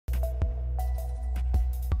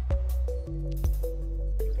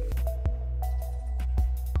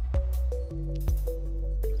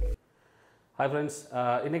Hi friends,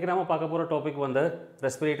 இன்னைக்கு நாம பார்க்க போற டாபிக் வந்து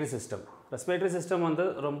respiratory system. Respiratory system வந்து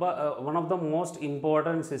ரொம்ப one of the most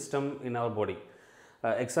important system in our body.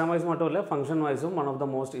 Exam wise மட்டும் இல்ல function wise one of the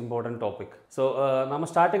most important topic. So நாம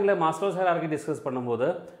ஸ்டார்டிங்ல Maslow's hierarchy டிஸ்கஸ் பண்ணும்போது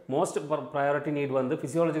most priority need வந்து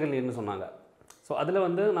physiological need னு சொன்னாங்க. So அதுல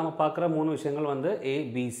வந்து நாம பார்க்குற மூணு விஷயங்கள் வந்து A,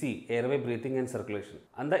 B, C, airway, breathing and circulation.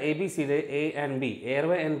 அந்த ABC ல A and B,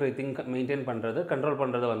 airway and breathing maintain பண்றது, control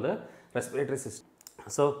பண்றது வந்து respiratory system.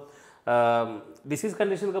 So disease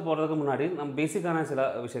condition க்கு போறதுக்கு முன்னாடி நம்ம பேசிக்கான சில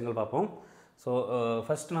விஷயங்கள் பார்ப்போம். ஸோ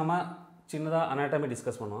ஃபர்ஸ்ட் நம்ம சின்னதாக அனாட்டமி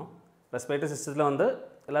டிஸ்கஸ் பண்ணுவோம். ரெஸ்பிரேட்டரி சிஸ்டத்தில் வந்து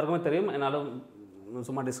எல்லாருக்குமே தெரியும், என்னாலும்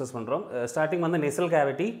சும்மா டிஸ்கஸ் பண்ணுறோம். ஸ்டார்டிங் வந்து நெசல்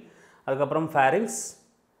கேவிட்டி, அதுக்கப்புறம் ஃபேரிங்ஸ்,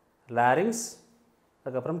 லாரிங்ஸ்,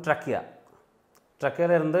 அதுக்கப்புறம் ட்ரக்கியா.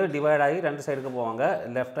 ட்ரக்கியாவிலேருந்து டிவைட் ஆகி ரெண்டு சைடுக்கு போவாங்க,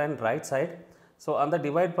 left and right side. So அந்த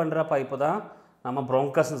டிவைட் பண்ணுற பைப்பு தான் நம்ம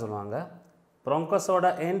ப்ரோங்கஸ்ன்னு சொல்லுவாங்க. ப்ரோங்கஸோட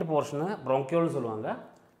எண்ட் போர்ஷனை ப்ரோங்கியோல்னு சொல்லுவாங்க.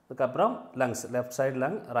 அதுக்கப்புறம் lungs, left side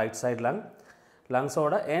lung, right side lung.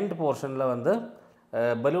 லங்ஸோட end போர்ஷனில் வந்து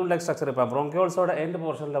பலூன் லைக் ஸ்ட்ரக்சர் இருப்பாங்க. ப்ரோங்கியோல்ஸோட எண்ட்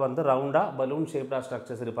போர்ஷனில் வந்து ரவுண்டாக பலூன் ஷேப்டாக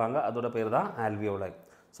ஸ்ட்ரக்சர்ஸ் இருப்பாங்க. அதோட பேர் தான் ஆல்வியோலை.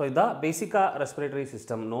 ஸோ இதான் பேசிக்காக respiratory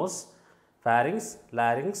system. Nose, fairings,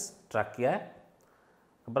 larynx, trachea,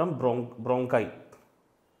 அப்புறம் ப்ரோங்கை,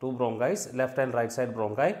 two ப்ரோங்கைஸ், left and right side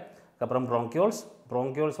ப்ரோங்கை, அப்புறம் ப்ரோங்கியோல்ஸ்,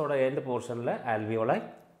 ப்ரோங்கியோல்ஸோட எண்ட் போர்ஷனில் ஆல்வியோலை,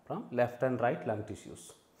 அப்புறம் left and right lung tissues.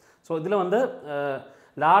 So இதில் வந்து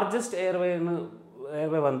லார்ஜஸ்ட்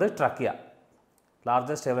ஏர்வே வந்து ட்ரக்கியா.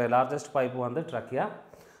 லார்ஜஸ்ட் பைப்பு வந்து ட்ரக்கியா.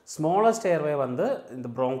 ஸ்மாலஸ்ட் ஏர்வே வந்து இந்த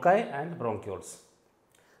ப்ரோங்கை and ப்ரோங்கியோல்ஸ்.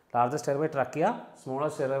 Largest airway trachea,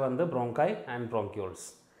 smallest airway வந்து ப்ரோங்கை and ப்ரோங்கியோல்ஸ்.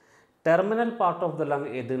 Terminal part of the lung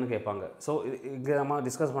எதுன்னு கேட்பாங்க. ஸோ இங்கே நம்ம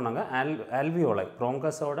டிஸ்கஸ் பண்ணாங்க ஆல்வியோலை.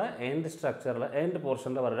 ப்ரோங்கஸோட எண்ட் ஸ்ட்ரக்சரில் எண்ட்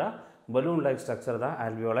போர்ஷனில் வர்ற பலூன் லைக் ஸ்ட்ரக்சர் தான்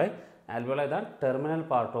ஆல்வியோலை. ஆல்வியோலை தான் terminal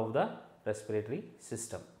part of the respiratory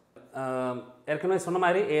system. ஏற்கனவே சொன்ன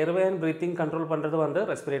மாதிரி ஏர்வே அண்ட் ப்ரீத்திங் கண்ட்ரோல் பண்ணுறது வந்து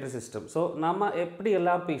ரெஸ்பிரேட்டரி சிஸ்டம். ஸோ நம்ம எப்படி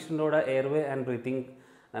எல்லா பேஷண்ட்டோட ஏர்வே அண்ட் ப்ரீத்திங்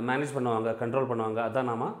மேனேஜ் பண்ணுவாங்க, கண்ட்ரோல் பண்ணுவாங்க, அதான்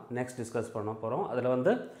நாம் நெக்ஸ்ட் டிஸ்கஸ் பண்ண போகிறோம். அதில்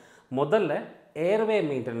வந்து முதல்ல ஏர்வே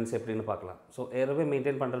மெயின்டெனன்ஸ் எப்படின்னு பார்க்கலாம். ஸோ ஏர்வே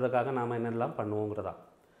மெயின்டைன் பண்ணுறதுக்காக நாம் என்னெல்லாம் பண்ணுவோங்கிறதா.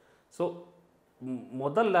 ஸோ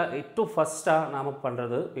முதல்ல ஃபஸ்ட்டாக நாம்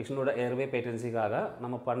பண்ணுறது பேஷண்ட்டோட ஏர்வே பேட்டன்சிக்காக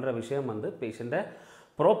நம்ம பண்ணுற விஷயம் வந்து பேஷண்ட்டை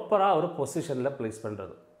ப்ராப்பராக ஒரு பொசிஷனில் ப்ளேஸ்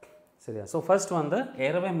பண்ணுறது. சரியா? ஸோ ஃபர்ஸ்ட் வந்து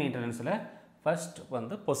ஏர்வே மெயின்டெனன்ஸில் ஃபர்ஸ்ட்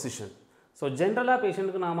வந்து பொசிஷன். ஸோ ஜென்ரலாக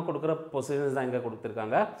பேஷண்ட்டுக்கு நாம் கொடுக்குற பொசிஷன்ஸ் தான் இங்கே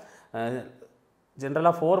கொடுத்துருக்காங்க.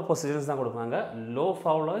 ஜென்ரலாக 4 பொசிஷன்ஸ் தான் கொடுப்பாங்க. Low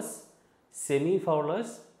ஃபவுலர்ஸ், semi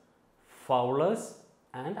ஃபவுலர்ஸ், ஃபவுலர்ஸ்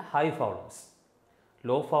and high ஃபவுலர்ஸ்.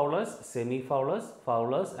 Low ஃபவுலர்ஸ், semi ஃபவுலர்ஸ்,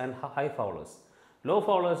 ஃபவுலர்ஸ் and high ஃபவுலர்ஸ். Low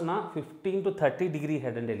ஃபவுலர்ஸ்னால் 15 to 30 degree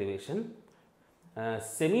head and elevation.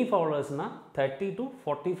 Semi ஃபவுலர்ஸ்னால் 30 to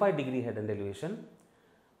 45 degree head and elevation.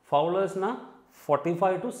 Fowlers na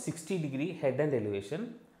 45 to 60 degree head and elevation.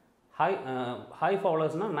 High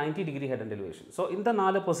fowlers na 90 degree head and elevation. So இந்த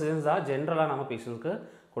 4 positions தான் ஜென்ரலாக நம்ம பேஷண்ட்க்கு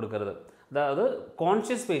கொடுக்கறது. அதாவது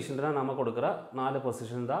conscious patient தான் நம்ம கொடுக்குற 4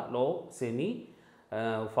 position தான் low, semi,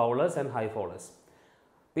 ஃபவுலர்ஸ் and high ஃபவுலர்ஸ்.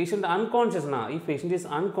 Patient அன்கான்ஷியஸ்னா, if patient is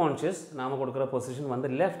unconscious, நாம் கொடுக்குற பொசிஷன் வந்து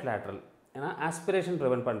லெஃப்ட் லேட்ரல். ஏன்னா ஆஸ்பிரேஷன்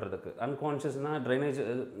ப்ரிவென்ட் பண்ணுறதுக்கு. அன்கான்ஷியஸ்னால் ட்ரைனேஜ்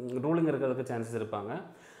ரூலிங் இருக்கிறதுக்கு சான்சஸ் இருப்பாங்க.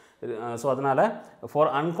 ஸோ அதனால் for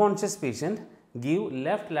unconscious patient give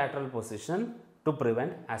left lateral position to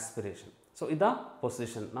prevent aspiration. So இதான்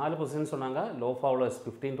பொசிஷன். 4 பொசிஷன் சொன்னாங்க. Low ஃபவுலர்ஸ்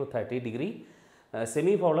 15 to 30 degree,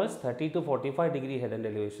 semi ஃபவுலர்ஸ் 30 to 45 degree head and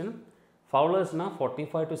elevation, ஃபவுலர்ஸ்னால்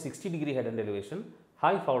 45 to 60 degree head and elevation,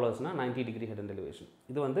 high ஃபவுலர்ஸ்னால் 90 degree head and elevation.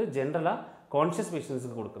 இது வந்து ஜென்ரலாக conscious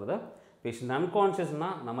பேஷண்ட்ஸுக்கு கொடுக்குறது. Patient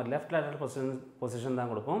அன்கான்ஷியஸ்னால் நம்ம left lateral position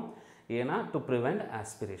தான் கொடுப்போம். ஏன்னா டு ப்ரிவெண்ட்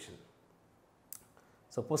ஆஸ்பிரேஷன்.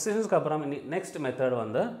 ஸோ பொசிஷன்ஸ்க்கு அப்புறம் நெக்ஸ்ட் மெத்தட்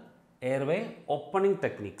வந்து airway opening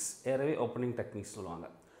techniques. Airway opening techniques சொல்லுவாங்க.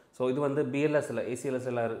 ஸோ இது வந்து பிஎல்எஸ்ல,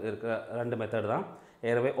 ஏசிஎல்எஸ்ல இருக்கிற 2 மெத்தட் தான்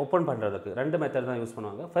ஏர்வே ஓப்பன் பண்ணுறதுக்கு. 2 மெத்தட் தான் யூஸ்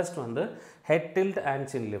பண்ணுவாங்க. ஃபர்ஸ்ட் வந்து head tilt and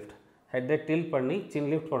sin lift. ஹெட்டை tilt பண்ணி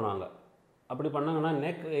சின் லிஃப்ட் பண்ணுவாங்க. அப்படி பண்ணாங்கன்னா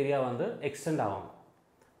நெக் ஏரியா வந்து எக்ஸ்டெண்ட்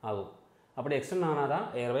ஆகும். அப்படி எக்ஸ்டெண்ட் ஆனால் தான்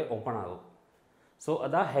ஏர்வே ஓப்பன் ஆகும். ஸோ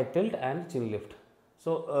அதான் head tilt and sin lift.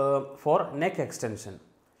 So for neck extension.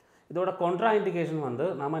 இதோட கான்ட்ரா இண்டிகேஷன் வந்து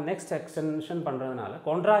நம்ம நெக்ஸ்ட் எக்ஸ்டென்ஷன் பண்ணுறதுனால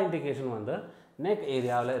கான்ட்ரா இண்டிகேஷன் வந்து நெக்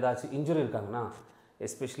ஏரியாவில் ஏதாச்சும் இன்ஜுரி இருக்காங்கன்னா,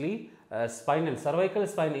 especially spinal cervical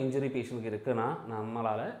spine injury பேஷண்ட்டுக்கு இருக்குன்னா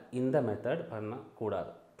நம்மளால் இந்த மெத்தட்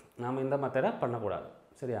பண்ணக்கூடாது. நம்ம இந்த மெத்தடை பண்ணக்கூடாது.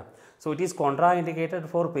 சரியா? So it is contra indicated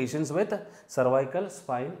for patients with cervical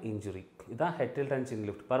spine injury. இதுதான் head tilt and sin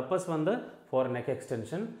lift. Purpose வந்து for neck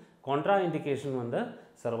extension. Contra indication வந்து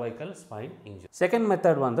cervical spine injury. Second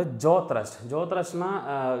method வந்து ஜோ த்ரஸ்ட். ஜோ த்ரஸ்ட்னா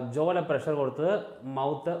ஜோவில் ப்ரெஷர் கொடுத்து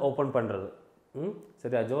மவுத்தை open பண்ணுறது.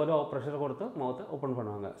 சரியா ஜோவில் pressure கொடுத்து மவுத்தை open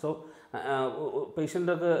பண்ணுவாங்க. So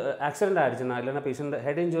பேஷண்ட்டுக்கு ஆக்சிடென்ட் ஆகிடுச்சுன்னா இல்லைன்னா பேஷண்ட்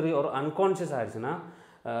ஹெட் இன்ஜுரி ஒரு அன்கான்ஷியஸ் ஆகிடுச்சுன்னா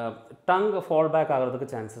டங் ஃபால் பேக் ஆகிறதுக்கு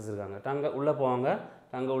சான்சஸ் இருக்காங்க. டங்கை உள்ளே போவாங்க,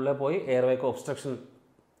 டங்கை உள்ளே போய் ஏர்வேக்கு ஒப்ஸ்ட்ரக்ஷன்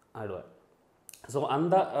ஆகிடுவார். ஸோ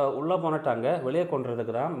அந்த உள்ளே போன டங்கை வெளியே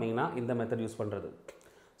கொண்டுறதுக்கு தான் மெயினாக இந்த மெத்தட் யூஸ் பண்ணுறது.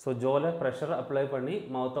 ஸோ ஜோவில் ப்ரெஷர் அப்ளை பண்ணி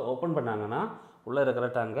மவுத்தை ஓப்பன் பண்ணாங்கன்னா உள்ளே இருக்கிற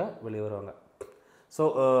டங்கை வெளியே வருவாங்க. So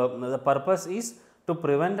the purpose is to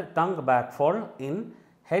prevent tongue back fall in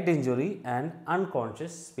head injury and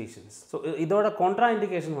unconscious patients. So இதோட கான்ட்ரா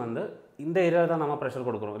இண்டிகேஷன் வந்து இந்த ஏரியாவில் தான் நம்ம ப்ரெஷர்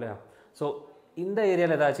கொடுக்குறோம் இல்லையா. ஸோ இந்த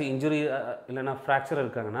ஏரியாவில் ஏதாச்சும் இன்ஜுரி இல்லைன்னா ஃப்ராக்சர்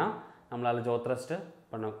இருக்காங்கன்னா நம்மளால் ஜோ த்ரஸ்ட்டு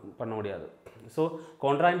பண்ண முடியாது. ஸோ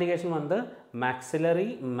கான்ட்ரா இண்டிகேஷன் வந்து மேக்ஸிலரி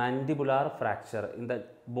மேண்டிபுலார் ஃப்ராக்சர், இந்த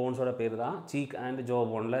போன்ஸோட பேர் தான். சீக் அண்ட் ஜோ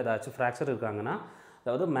போனில் ஏதாச்சும் ஃப்ராக்சர் இருக்காங்கன்னா,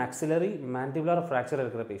 அதாவது மேக்ஸிலரி மேண்டிபுலார் ஃப்ராக்சர்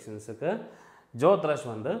இருக்கிற பேஷண்ட்ஸுக்கு ஜோ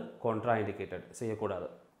த்ரஸ்ட் வந்து கான்ட்ரா இண்டிகேட்டட் செய்யக்கூடாது.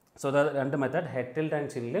 ஸோ ரெண்டு method, head tilt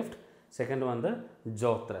and sin lift, second வந்து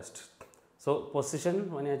ஜோ த்ரஸ்ட். ஸோ பொசிஷன்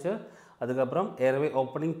பண்ணியாச்சு, அதுக்கப்புறம் airway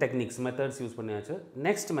opening techniques methods use பண்ணியாச்சு.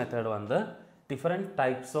 நெக்ஸ்ட் மெத்தட் வந்து different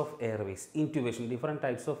types of Airways, intubation, different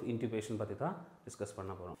types of intubation பற்றி தான் டிஸ்கஸ்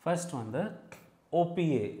பண்ண போகிறோம். ஃபர்ஸ்ட் வந்து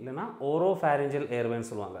ஓபிஏ இல்லைனா ஓரோஃபேரிஞ்சல் ஏர்வேன்னு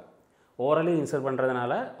சொல்லுவாங்க. ஓரலி இன்சர்ட்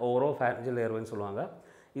பண்ணுறதுனால ஓரோஃபேரிஞ்சல் ஏர்வேன்னு சொல்லுவாங்க.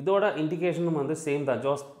 இதோட இண்டிகேஷனும் வந்து சேம் தான்,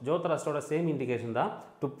 ஜோ த்ரஸ்டோட சேம் இண்டிகேஷன் தான்,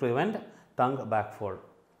 to prevent tongue back fall.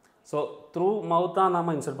 So through மவுத் தான்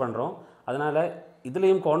நாம் இன்சர்ட் பண்ணுறோம். அதனால்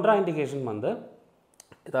இதுலேயும் கான்ட்ரா இண்டிகேஷன் வந்து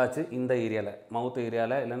ஏதாச்சும் இந்த ஏரியாவில் மவுத்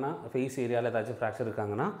ஏரியாவில் இல்லைன்னா ஃபேஸ் ஏரியாவில் ஏதாச்சும் ஃப்ராக்சர்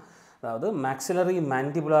இருக்காங்கன்னா, அதாவது மேக்ஸிலரி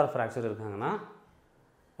மேண்டிபுலார் ஃப்ராக்சர் இருக்காங்கன்னா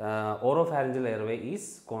ஓரோஃபேரிஞ்சல் airway is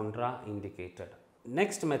contra indicated.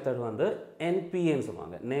 Next method வந்து என்பிஏன்னு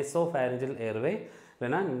சொல்லுவாங்க, நேசோஃபேரிஞ்சல் ஏர்வே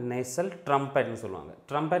இல்லைனா நேசல் ட்ரம்பெட்னு சொல்லுவாங்க.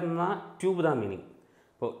 ட்ரம்பெட்னா டியூப் தான் மீனிங்.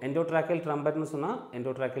 இப்போது எண்டோட்ராக்கல் ட்ரம்பெட்னு சொன்னால்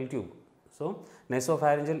எண்டோட்ராக்கல் tube. So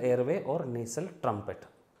நேசோஃபேரிஞ்சல் airway R nasal trumpet.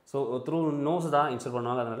 So through nose தான் இன்சர்ட்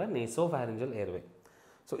பண்ணுவாங்க, அதனால் நேசோஃபேரிஞ்சல் ஏர்வே.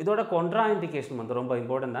 ஸோ இதோட கான்ட்ரா இண்டிகேஷன் வந்து ரொம்ப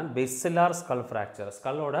இம்பார்ட்டன்ட் தான். பேசிலார் ஸ்கல் ஃப்ராக்சர்,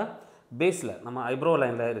 ஸ்கல்லோட பேஸில் நம்ம ஐப்ரோ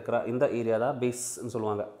லைனில் இருக்கிற இந்த ஏரியா தான் பேஸ்ன்னு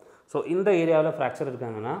சொல்லுவாங்க. ஸோ இந்த ஏரியாவில் ஃப்ராக்சர்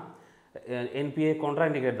இருக்காங்கன்னா என்பிஏ கான்ட்ரா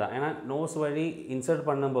இண்டிகேட் தான். ஏன்னா நோஸ் வழி இன்சர்ட்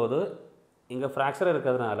பண்ணும்போது இங்கே ஃப்ராக்சர்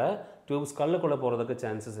இருக்கிறதுனால டியூப் ஸ்கல்லுக்குள்ளே போகிறதுக்கு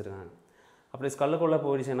சான்சஸ் இருக்காங்க. அப்படி ஸ்கல்லுக்குள்ளே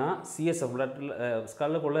போயிடுச்சுன்னா சிஎஸ்எஃப் பிளட்,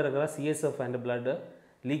 ஸ்கல்லுக்குள்ளே இருக்கிற சிஎஸ்எஃப் அண்ட் பிளட்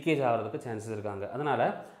லீக்கேஜ் ஆகிறதுக்கு சான்சஸ் இருக்காங்க. அதனால்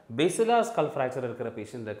பேசிலார் ஸ்கல் ஃப்ராக்சர் இருக்கிற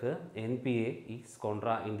பேஷண்ட்டுக்கு NBA is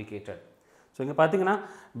contra indicated. So இங்கே பார்த்தீங்கன்னா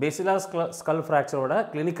பேசிலார் ஸ்கல் ஃப்ராக்சரோட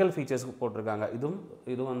கிளினிக்கல் ஃபீச்சர்ஸ் போட்டிருக்காங்க.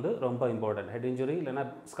 இது வந்து ரொம்ப இம்பார்ட்டன்ட். ஹெட் இன்ஜுரி இல்லைனா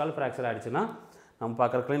ஸ்கல் ஃப்ராக்சர் ஆகிடுச்சுன்னா நம்ம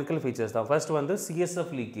பார்க்குற கிளினிக்கல் ஃபீச்சர்ஸ் தான். ஃபர்ஸ்ட் வந்து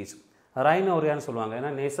சிஎஸ்எஃப் லீக்கேஜ், ரைனோரியான்னு சொல்லுவாங்க. ஏன்னா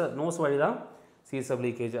நோஸ் வழி தான் சிஎஸ்எஃப்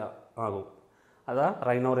லீக்கேஜ் ஆகும், அதான்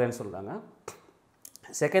ரைனோரியான்னு சொல்கிறாங்க.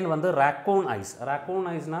 செகண்ட் வந்து ராக்கூன் ஐஸ். ராக்கூன்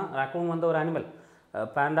ஐஸ்னால், ராக்கூன் வந்து ஒரு அனிமல்,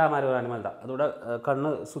 பேண்டா மாதிரி ஒரு அனிமல் தான். அதோட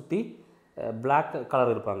கண்ணை சுற்றி பிளாக்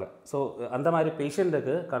கலர் இருப்பாங்க. ஸோ அந்த மாதிரி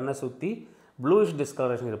பேஷண்ட்டுக்கு கண்ணை சுற்றி ப்ளூயிஷ்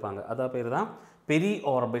டிஸ்கலரேஷன் இருப்பாங்க. அதான் பேர் தான் பெரி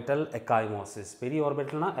orbital எக்காய்மோசிஸ். Peri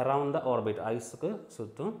ஆர்பிட்டல்னால் around the orbit, ஐஸுக்கு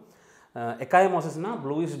சுற்றும். எக்காய்மோசிஸ்னால்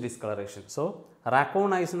ப்ளூயிஷ் டிஸ்கலரேஷன். ஸோ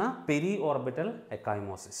ராக்கூன் ஐஸ்னால் பெரி ஆர்பிட்டல்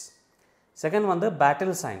எக்காய்மோசிஸ். செகண்ட் வந்து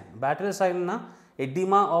battle sign. Battle சைன்னா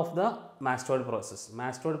oedema of the மாஸ்டோய்ட் process.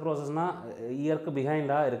 மாஸ்டோய்ட் ப்ராசஸ்னால் இயருக்கு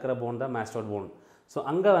பிஹைண்டாக இருக்கிற போன் தான் மாஸ்டோய்ட் போன். ஸோ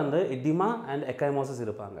அங்கே வந்து எடிமா அண்ட் எக்காய்மோசிஸ்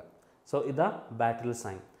இருப்பாங்க. ஸோ இதுதான் battle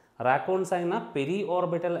sign. Raccoon சைன்னா peri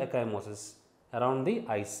orbital எக்காய்மோசிஸ் around the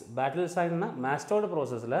ice. Battle சைன்னா மாஸ்டோய்ட்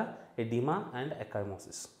ப்ராசஸில் எடிமா அண்ட்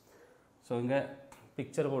எக்காய்மோசிஸ். ஸோ இங்கே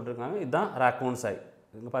பிக்சர் போட்டிருக்காங்க, இதுதான் ராக்கூன் சைன்.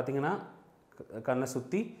 இங்கே பார்த்தீங்கன்னா கண்ணை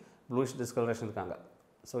சுற்றி ப்ளூயிஷ் டிஸ்கலரேஷன் இருக்காங்க.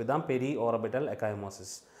 ஸோ இதுதான் பெரி ஆர்பிட்டல்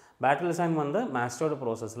எக்காய்மோசிஸ். பேட்டில் சைன் வந்து மாஸ்டோய்ட்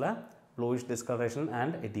ப்ராசஸில் bluish discolouration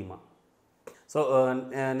and oedema. So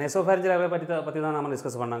நேசோஃபேரிஞ்சல் airway பற்றி தான் நம்ம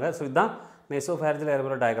டிஸ்கஸ் பண்ணாங்க. ஸோ இதுதான் நேசோஃபேரிஞ்சல்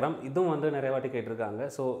ஏர்வேயோட டயக்ராம். இதுவும் வந்து நிறைய வாட்டி கேட்டிருக்காங்க.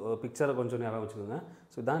 ஸோ பிக்சரை கொஞ்சம் ஞாபகம் வச்சுக்கோங்க.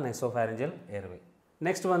 ஸோ இதுதான் நேசோஃபேரிஞ்சல் ஏர்வே.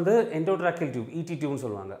 நெக்ஸ்ட் வந்து எண்டோட்ராக்கல் டியூப், இடி டியூப்னு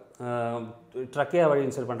சொல்லுவாங்க. ட்ரக்கியா வழி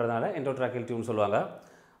இன்சர்ட் பண்ணுறதுனால எண்டோட்ராக்கல் டியூப்னு சொல்லுவாங்க.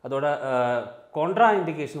 அதோட கான்ட்ரா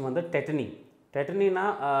இண்டிகேஷன் வந்து டெட்டனி. டெட்டனினா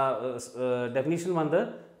டெஃபினிஷன் வந்து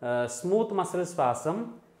smooth muscle spasm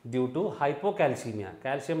due to ஹைப்போகால்சிமியா.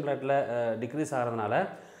 Calcium பிளட்டில் டிக்ரீஸ் ஆகிறதுனால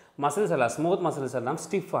மசில்ஸ் எல்லாம், ஸ்மூத் மசில்ஸ் எல்லாம்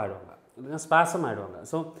ஸ்டிஃப் ஆகிடுவாங்க, இல்லைன்னா ஸ்பாசம் ஆகிடுவாங்க.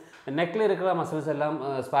 ஸோ நெக்கில் இருக்கிற மசில்ஸ் எல்லாம்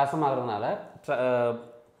ஸ்பாசம் ஆகிறதுனால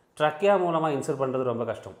ட்ரக்கியா மூலமாக இன்சர்ட் பண்ணுறது ரொம்ப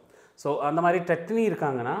கஷ்டம். ஸோ அந்த மாதிரி டெட்டனி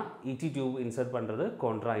இருக்காங்கன்னா இடி டியூப் இன்சர்ட் பண்ணுறது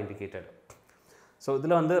கான்ட்ரா இண்டிகேட்டட். ஸோ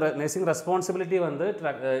இதில் வந்து நர்சிங் ரெஸ்பான்சிபிலிட்டி வந்து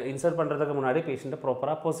இன்சர்ட் பண்ணுறதுக்கு முன்னாடி பேஷண்ட்டை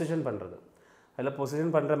ப்ராப்பராக பொசிஷன் பண்ணுறது. அதில்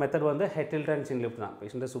பொசிஷன் பண்ணுற மெத்தட் வந்து head tilt and sin lift தான்.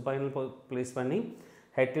 பேஷண்ட்டை சுப்பைனல் ப்ளேஸ் பண்ணி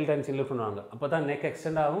head tilt and sin lift பண்ணுவாங்க. அப்போ தான் நெக்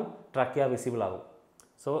எக்ஸ்டெண்ட் ஆகும், ட்ரக்கியா விசிபிள் ஆகும்.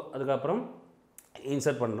 ஸோ அதுக்கப்புறம்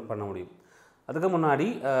இன்சர்ட் பண்ண முடியும். அதுக்கு முன்னாடி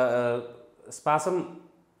spasm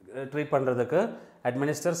treat பண்ணுறதுக்கு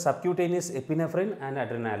administer subcutaneous epinephrine and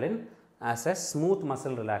adrenaline as a smooth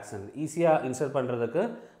muscle relaxant. ஈஸியாக இன்சர்ட் பண்ணுறதுக்கு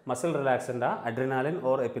muscle relaxant adrenaline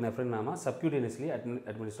or epinephrine நாம subcutaneously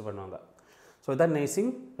administer பண்ணுவாங்க. ஸோ இதான் நேசிங்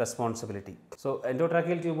ரெஸ்பான்சிபிலிட்டி. ஸோ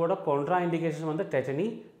எண்டோட்ராக்கியல் டியூபோட கான்ட்ரா இண்டிகேஷன் வந்து tetany.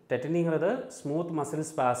 டெட்டனிங்கிறது smooth muscle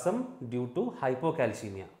spasm due to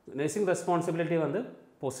ஹைப்போகால்சீமியா. நேசிங் responsibility வந்து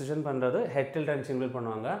position பண்ணுறது head tilt and single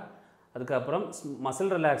பண்ணுவாங்க. அதுக்கப்புறம்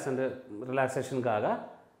மசில் ரிலாக்ஸேஷனுக்காக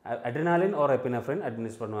அட்ரினாலின் ஆர் எபினெஃப்ரின்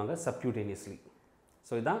அட்மினிஸ்ட் பண்ணுவாங்க சப்க்யூட்டேனியஸ்லி.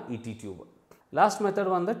 ஸோ இதுதான் இடி டியூப். லாஸ்ட்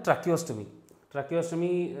மெத்தட் வந்து ட்ரக்கியோஸ்டமி.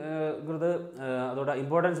 ட்ரக்கியோஸ்டமிங்கிறது அதோட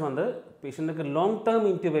இம்பார்ட்டன்ஸ் வந்து பேஷண்ட்டுக்கு லாங் டேர்ம்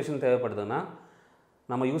இன்டியூபேஷன் தேவைப்படுதுன்னா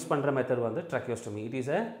நம்ம யூஸ் பண்ணுற மெத்தட் வந்து tracheostomy. It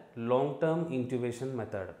is a long term இன்டியூபேஷன்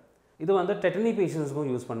method. இது வந்து டெட்டனி பேஷண்ட்ஸ்க்கும்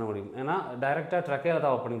யூஸ் பண்ண முடியும். ஏன்னா டைரெக்டாக ட்ரக்கியாவில்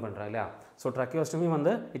தான் ஓப்பனிங் பண்ணுறோம் இல்லையா. ஸோ ட்ரக்கியோஸ்டமி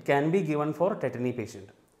வந்து it can be given for tetany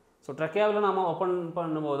patient. So ட்ரக்கியாவில் நம்ம ஓப்பன்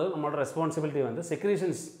பண்ணும்போது நம்மளோட ரெஸ்பான்சிபிலிட்டி வந்து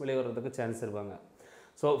செக்ரீஷன்ஸ் வெளியே வர்றதுக்கு சான்ஸ் இருப்பாங்க.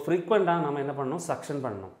 ஸோ ஃப்ரீக்வெண்ட்டாக நம்ம என்ன பண்ணணும், சக்ஷன்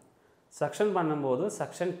பண்ணணும். சக்ஷன் பண்ணும்போது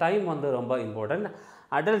சக்ஷன் டைம் வந்து ரொம்ப இம்பார்ட்டண்ட்.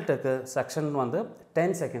 அடல்ட்டுக்கு சக்ஷன் வந்து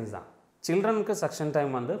 10 செகண்ட்ஸ் தான். சில்ட்ரனுக்கு சக்ஷன்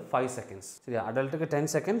டைம் வந்து 5 செகண்ட்ஸ். சரியா, அடல்ட்டுக்கு 10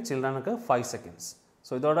 செகண்ட், சில்ட்ரனுக்கு 5 செகண்ட்ஸ்.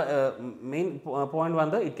 ஸோ இதோட மெயின் பாயிண்ட்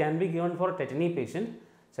வந்து it can be given for tetany patient.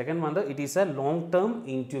 Second வந்து it is a long term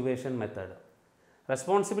இன்டியூபேஷன் method.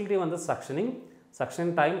 Responsibility வந்து சக்ஷனிங்.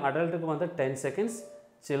 சக்ஷன் டைம் அடல்ட்டுக்கு வந்து 10 செகண்ட்ஸ்,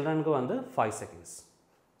 சில்ட்ரனுக்கு வந்து 5 செகண்ட்ஸ்.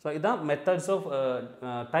 ஸோ இதுதான் methods of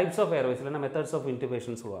types of Airways இல்லைன்னா methods of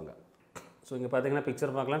இன்டியூபேஷன் சொல்லுவாங்க. So இங்கே பார்த்தீங்கன்னா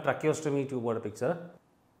பிக்சர் பார்க்கலாம், ட்ரக்கியோஸ்டமி டியூபோட பிக்சர்,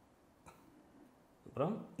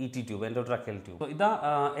 அப்புறம் இடி டியூப், எண்டோட்ராக்கியல் டியூப். ஸோ இதான்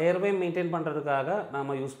ஏர்வே மெயின்டைன் பண்ணுறதுக்காக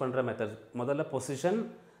நாம் யூஸ் பண்ணுற மெத்தட். முதல்ல பொசிஷன்,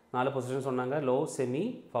 4 பொசிஷன் சொன்னாங்க, லோ, செமி,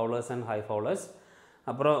 ஃபவுலர்ஸ் அண்ட் ஹை ஃபவுலர்ஸ்.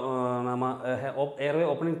 அப்புறம் நம்ம ஏர்வே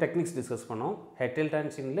ஓப்பனிங் டெக்னிக்ஸ் டிஸ்கஸ் பண்ணோம். Head tilt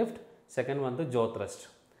and sin lift. Second வந்து Joe thrust.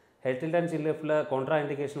 Head tilt and sin லிஃப்ட்டில் contra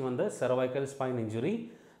indication வந்து cervical spine injury.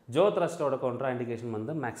 Joe த்ரஸ்ட்டோட contra indication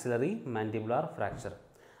வந்து maxillary mandibular fracture.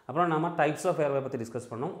 அப்புறம் நம்ம types of airway பற்றி discuss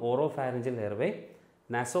பண்ணோம். ஓரோஃபேரஞ்சியல் airway,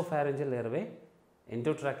 நாசோஃபேரஞ்சியல் airway,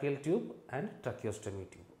 எண்டோட்ராக்கியல் tube and tracheostomy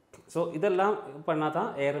tube. So இதெல்லாம் பண்ணால் தான்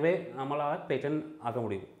ஏர்வே நம்மளால் பேட்டன் ஆக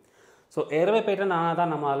முடியும். ஸோ ஏர்வே பேட்டன் ஆனால்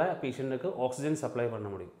தான் நம்மளால் பேஷண்ட்டுக்கு ஆக்சிஜன் சப்ளை பண்ண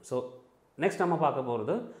முடியும். ஸோ நெக்ஸ்ட் நம்ம பார்க்க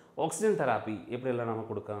போகிறது ஆக்சிஜன் தெராப்பி எப்படியெல்லாம் நம்ம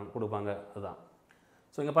கொடுப்பாங்க அதுதான்.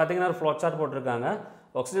 ஸோ இங்கே பார்த்தீங்கன்னா ஒரு ஃப்ளோ சார்ட் போட்டிருக்காங்க.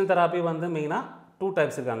 ஆக்சிஜன் தெராப்பி வந்து மெயினாக 2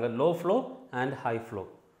 டைப்ஸ் இருக்காங்க, low flow and high flow.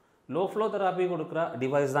 Low flow therapy கொடுக்குற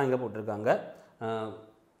டிவைஸ் தான் இங்கே போட்டிருக்காங்க.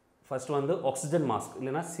 ஃபர்ஸ்ட் வந்து ஆக்சிஜன் மாஸ்க்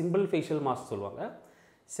இல்லைனா சிம்பிள் ஃபேஷியல் மாஸ்க் சொல்லுவாங்க.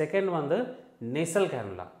 செகண்ட் வந்து nasal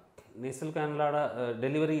cannula. Nasal கேனுலாவோட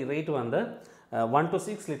delivery rate வந்து 1 to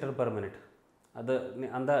 6 லிட்டர் per minute. அது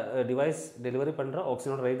அந்த டிவைஸ் டெலிவரி பண்ணுற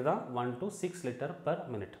ஆக்சிஜனோட ரேட் தான் 1 to 6 litre per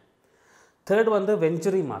minute. Third வந்து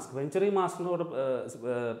வெஞ்சுரி மாஸ்க். வெஞ்சுரி மாஸ்கோட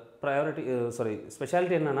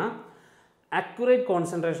ஸ்பெஷாலிட்டி என்னென்னா accurate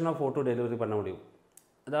concentration of O2 delivery பண்ண முடியும்.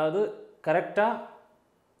 அதாவது கரெக்டாக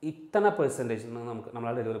இத்தனை பெர்சன்டேஜ்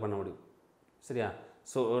நம்மளால் டெலிவரி பண்ண முடியும். சரியா,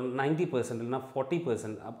 ஸோ 90% இல்லைனா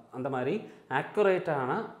 40% அந்த மாதிரி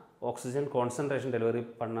ஆக்யூரேட்டான ஆக்சிஜன் கான்சன்ட்ரேஷன் டெலிவரி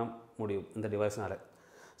பண்ண முடியும் இந்த டிவைஸ்னால்.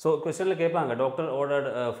 ஸோ கொஸ்டினில் கேட்பாங்க, doctor ordered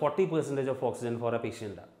 40% of oxygen for a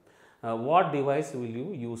patient, what device will you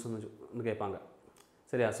யூஸ்ன்னு கேட்பாங்க.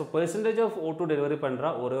 சரியா, so percentage of O2 delivery பண்ணுற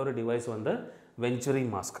ஒரு டிவைஸ் வந்து venturi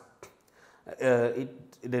mask. It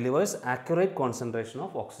delivers accurate concentration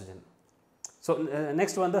of oxygen. So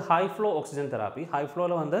next வந்து high flow oxygen therapy. High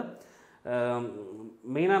ஃப்ளோவில் வந்து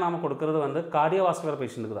மெயினாக நாம் கொடுக்கறது வந்து கார்டியோவாஸ்குலர்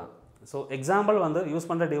பேஷண்ட்டுக்கு தான். ஸோ எக்ஸாம்பிள் வந்து யூஸ்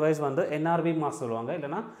பண்ணுற டிவைஸ் வந்து NRV மாஸ்க் சொல்லுவாங்க,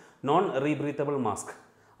 இல்லைனா நான் ரீப்ரீத்தபிள் மாஸ்க்.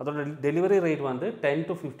 அதோட டெலிவரி ரேட் வந்து 10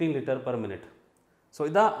 to 15 litre per minute. So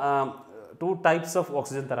இதான் 2 types of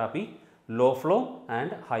oxygen therapy, low flow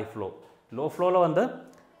and high flow. Low ஃப்ளோவில் வந்து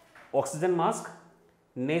ஆக்சிஜன் மாஸ்க்,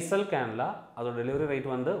 நேசல் கேனுலா, அதோட டெலிவரி ரேட்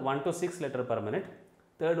வந்து 1 to 6 litre per minute.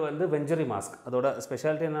 Third வந்து வெஞ்சுரி மாஸ்க். அதோட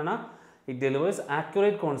speciality என்னென்னா it delivers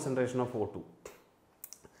accurate concentration of O2.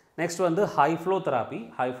 Next வந்து high flow therapy.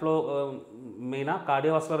 High flow மெயினாக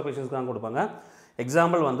cardiovascular பேஷண்ட்ஸ்க்கு தான் கொடுப்பாங்க.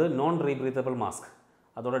 எக்ஸாம்பிள் வந்து நான் ரீப்ரீத்தபிள் மாஸ்க்.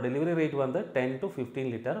 அதோட டெலிவரி ரேட் வந்து 10 to 15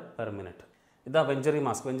 லிட்டர் per minute. இதுதான் venturi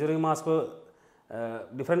mask. Venturi mask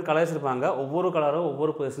different colours இருப்பாங்க, ஒவ்வொரு கலரும்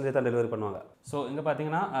ஒவ்வொரு பெர்சன்டேஜ் தான் டெலிவரி பண்ணுவாங்க. ஸோ இங்கே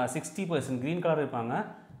பார்த்தீங்கன்னா 60% க்ரீன் கலர் இருப்பாங்க.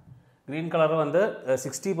 க்ரீன் கலர் வந்து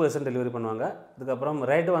 60% டெலிவரி பண்ணுவாங்க. அதுக்கப்புறம்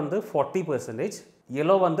ரெட் வந்து 40%,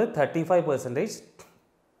 yellow வந்து 35%,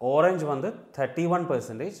 orange வந்து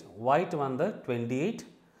 31%, white வந்து 28,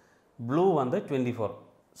 blue வந்து 24.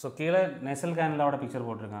 ஸோ கீழே நெசல் கேனுலாவோட பிக்சர்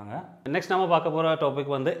போட்டிருக்காங்க. நெக்ஸ்ட் நம்ம பார்க்க போகிற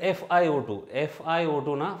டாபிக் வந்து FiO2.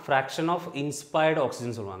 FiO2னா fraction of inspired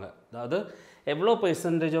oxygen சொல்லுவாங்க. அதாவது எவ்வளோ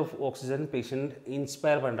percentage of oxygen patient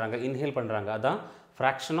inspire பண்ணுறாங்க, இன்ஹேல் பண்ணுறாங்க, அதான்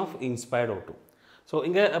fraction of inspired O2. So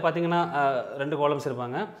இங்கே பார்த்தீங்கன்னா 2 காலம்ஸ்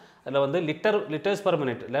இருப்பாங்க. அதில் வந்து லிட்டர்ஸ் பர்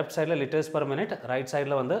மினிட், லெஃப்ட் சைடில் லிட்டர்ஸ் பர் மினிட், ரைட்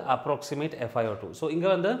சைடில் வந்து அப்ராக்சிமேட் FiO2. ஸோ இங்கே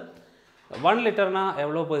வந்து 1 லிட்டர்னா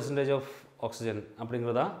எவ்வளோ பெர்சன்டேஜ் ஆஃப் ஆக்சிஜன்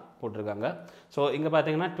அப்படிங்கிறதா போட்டிருக்காங்க. ஸோ இங்கே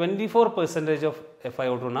பார்த்தீங்கன்னா 24% ஆஃப்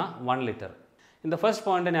FiO2னா 1 லிட்டர். இந்த ஃபர்ஸ்ட்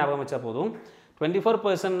பாயிண்ட்டை ஞாபகம் வச்சா போதும்.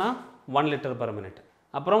 24%னா 1 லிட்டர் பர் மினிட்.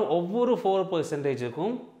 அப்புறம் ஒவ்வொரு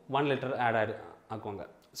 4%க்கும் 1 லிட்டர் ஆட் ஆக்குவாங்க.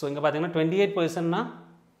 ஸோ இங்கே பார்த்தீங்கன்னா 28%னா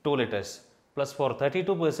 2 litres plus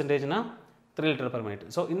 32%னா 3 litre per minute.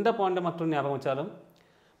 So இந்த பாயிண்ட்டை மட்டும் ஞாபகம் வச்சாலும்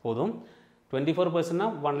போதும். 24%னா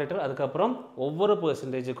 1 லிட்டர், அதுக்கப்புறம் ஒவ்வொரு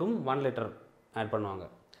பெர்சன்டேஜுக்கும் 1 லிட்டர் ஆட் பண்ணுவாங்க.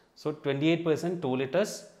 So 28% 2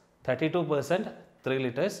 litres, 32% 3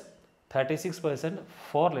 litres, 36%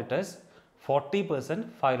 4 litres, 40%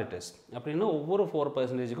 5 litres அப்படின்னு ஒவ்வொரு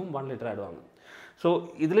 4%க்கும் 1 லிட்டர் ஆடுவாங்க. ஸோ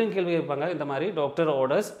இதுலேயும் கேள்வி கேட்பாங்க, இந்த மாதிரி doctor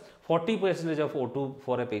orders 40% of O2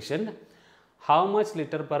 for a patient, how much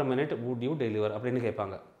litre per minute would you deliver அப்படின்னு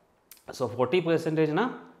கேட்பாங்க. So 40%னா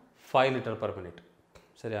 5 litre per minute.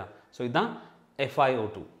 சரியா? ஸோ இதுதான்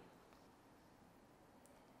FiO2.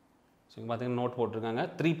 ஸோ இங்கே பார்த்தீங்கன்னா நோட் போட்டிருக்காங்க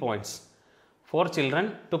 3 points. For children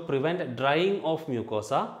to prevent drying of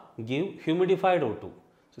mucosa give ஹியூமிடிஃபைடு O2.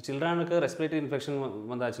 So சில்ட்ரனுக்கு respiratory infection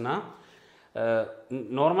வந்தாச்சுன்னா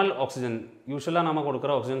normal oxygen, யூஸ்வலாக நம்ம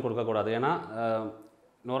கொடுக்குற ஆக்சிஜன் கொடுக்கக்கூடாது. ஏன்னா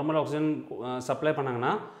நார்மல் ஆக்சிஜன் சப்ளை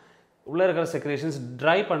பண்ணாங்கன்னா உள்ளே இருக்கிற செக்ரேஷன்ஸ்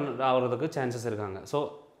ட்ரை ஆகிறதுக்கு சான்சஸ் இருக்காங்க. ஸோ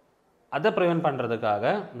அதை ப்ரிவெண்ட் பண்ணுறதுக்காக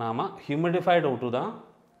நாம் ஹியூமிடிஃபைடு O2 தான்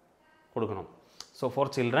கொடுக்கணும். So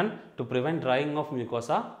for children to prevent drying of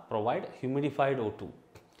mucosa provide ஹியூமிடிஃபைடு O2.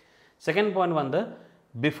 Second point வந்து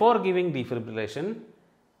before giving டிஃபிப்ரிலேஷன்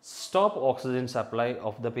stop oxygen supply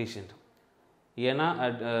of the patient. ஏன்னா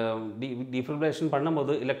டிஃபிப்ரிலேஷன்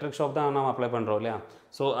பண்ணும்போது எலக்ட்ரிக் ஷாக் தான் நாம் அப்ளை பண்ணுறோம் இல்லையா?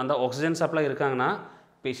 ஸோ அந்த ஆக்சிஜன் சப்ளை இருக்காங்கன்னா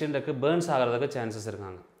பேஷண்ட்டுக்கு பேர்ன்ஸ் ஆகிறதுக்கு சான்சஸ்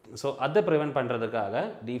இருக்காங்க. ஸோ அதை ப்ரிவெண்ட் பண்ணுறதுக்காக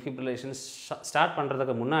டிஃபிப்ரிலேஷன் ஸ்டார்ட்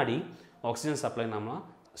பண்ணுறதுக்கு முன்னாடி ஆக்சிஜன் சப்ளை நம்ம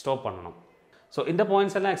ஸ்டாப் பண்ணணும். ஸோ இந்த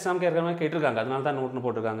பாயிண்ட்ஸ் எல்லாம் எக்ஸாம்க்கு ஏற்கனவே கேட்டிருக்காங்க, அதனால தான் நோட்னு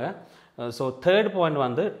போட்டிருக்காங்க. ஸோ தேர்ட் பாயிண்ட்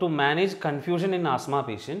வந்து to manage confusion in asthma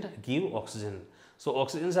patient give oxygen. So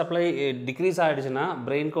oxygen supply degrees ஆகிடுச்சுன்னா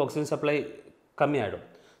பிரெயினுக்கு ஆக்சிஜன் சப்ளை கம்மியாகிடும்.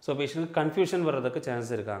 ஸோ பேஷண்ட்டுக்கு கன்ஃபியூஷன் வர்றதுக்கு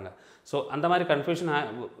சான்ஸ் இருக்காங்க. ஸோ அந்த மாதிரி கன்ஃபியூஷன்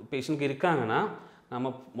பேஷண்ட்க்கு இருக்காங்கன்னா நம்ம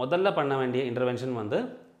முதல்ல பண்ண வேண்டிய இன்டர்வென்ஷன் வந்து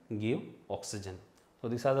give oxygen. So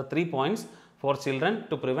these are the 3 points for children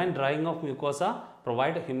to prevent drying of mucosa,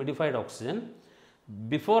 provide humidified oxygen.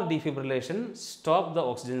 Before defibrillation, stop the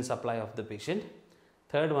oxygen supply of the patient.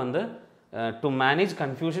 Third one, to manage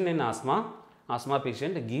confusion in asthma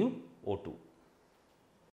patient, give O2.